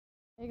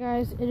Hey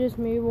guys, it is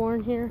me,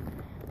 Warren here,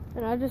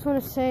 and I just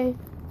want to say,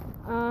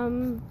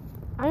 I'm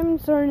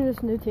starting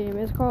this new team.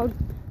 It's called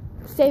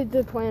Save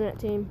the Planet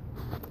Team.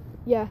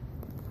 Yeah,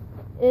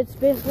 it's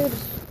basically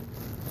just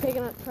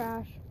picking up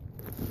trash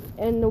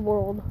in the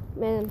world,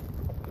 man,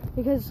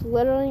 because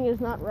littering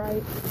is not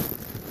right,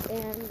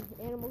 and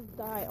animals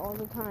die all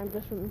the time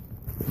just from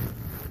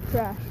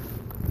trash.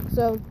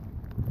 So,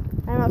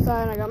 I'm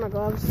outside and I got my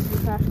gloves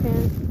and trash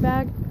can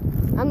bag.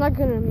 I'm not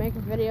going to make a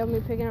video of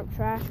me picking up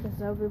trash because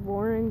that would be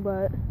boring,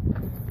 but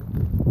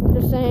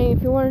just saying,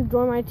 if you want to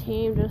join my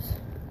team,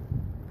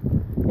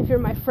 if you're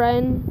my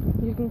friend,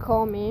 you can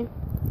call me,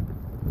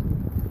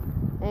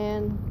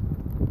 and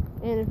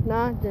if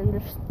not, then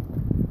just,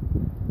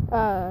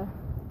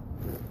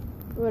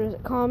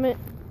 comment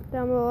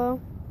down below,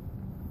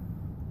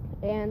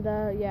 and,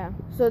 yeah,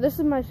 so this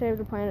is my Save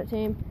the Planet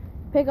team.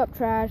 Pick up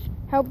trash,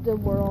 help the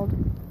world,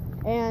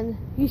 and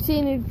you see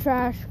any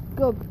trash,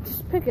 go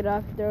just pick it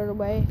up, throw it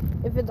away.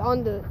 If it's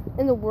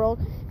in the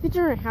world, if it's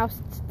in your house,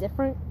 it's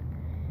different.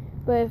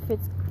 But if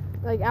it's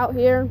like out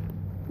here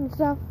and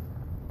stuff,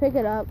 pick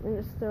it up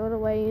and just throw it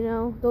away. You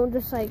know, don't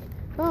just like,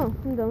 oh,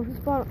 I'm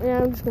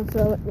just gonna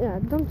throw it. Yeah,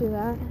 don't do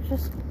that.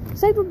 Just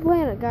save the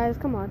planet, guys.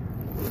 Come on.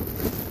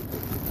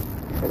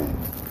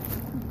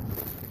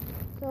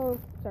 So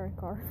sorry,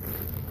 car.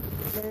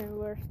 They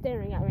were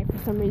staring at me for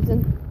some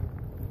reason.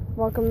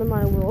 Welcome to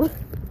my world.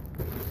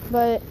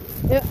 But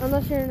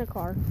unless you're in a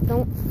car,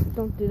 don't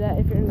do that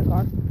if you're in the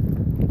car.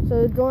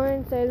 So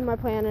join Save My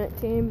Planet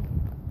team.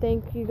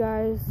 Thank you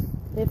guys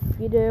if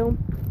you do.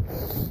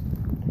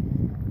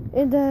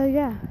 And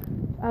yeah,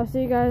 I'll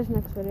see you guys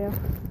next video.